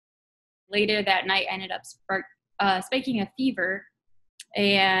later that night, I ended up spiking a fever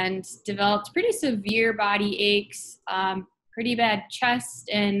and developed pretty severe body aches, pretty bad chest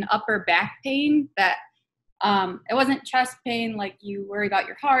and upper back pain that it wasn't chest pain like you worry about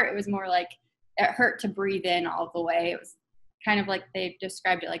your heart. It was more like it hurt to breathe in all the way. It was kind of like they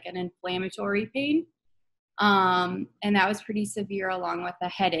described it like an inflammatory pain. And that was pretty severe along with a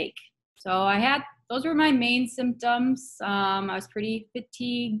headache. So those were my main symptoms. I was pretty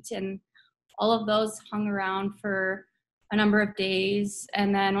fatigued and all of those hung around for a number of days.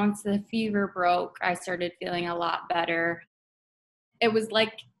 And then once the fever broke, I started feeling a lot better. It was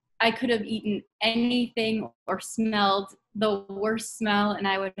like I could have eaten anything or smelled the worst smell and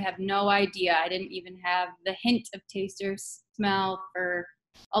I would have no idea. I didn't even have the hint of taste or smell for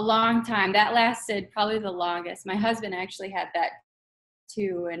a long time. That lasted probably the longest. My husband actually had that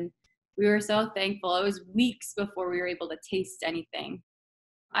too, and we were so thankful. It was weeks before we were able to taste anything.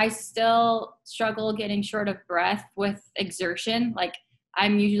 I still struggle getting short of breath with exertion. Like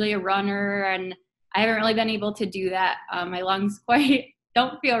I'm usually a runner and I haven't really been able to do that. My lungs quite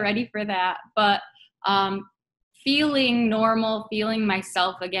don't feel ready for that, but feeling normal, feeling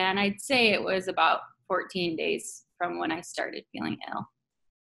myself again, I'd say it was about 14 days from when I started feeling ill.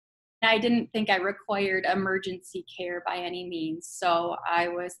 I didn't think I required emergency care by any means, so I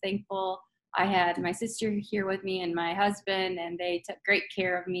was thankful. I had my sister here with me and my husband, and they took great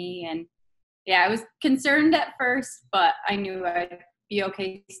care of me. And yeah, I was concerned at first, but I knew I'd be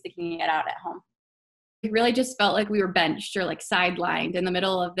okay sticking it out at home. It really just felt like we were benched or like sidelined in the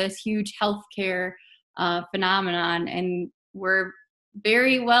middle of this huge healthcare phenomenon. And we're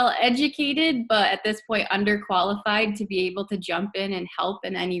very well educated, but at this point underqualified to be able to jump in and help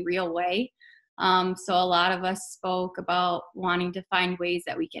in any real way. So a lot of us spoke about wanting to find ways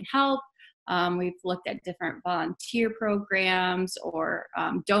that we can help. We've looked at different volunteer programs or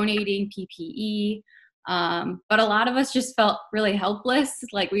donating PPE. But a lot of us just felt really helpless,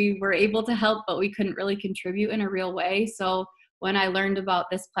 like we were able to help, but we couldn't really contribute in a real way. So when I learned about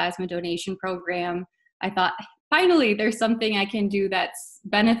this plasma donation program, I thought, finally, there's something I can do that's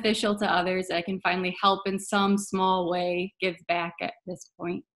beneficial to others. I can finally help in some small way, give back at this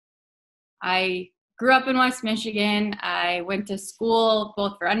point. I grew up in West Michigan. I went to school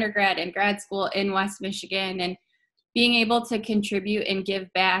both for undergrad and grad school in West Michigan, and being able to contribute and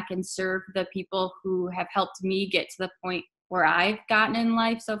give back and serve the people who have helped me get to the point where I've gotten in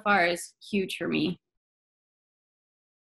life so far is huge for me.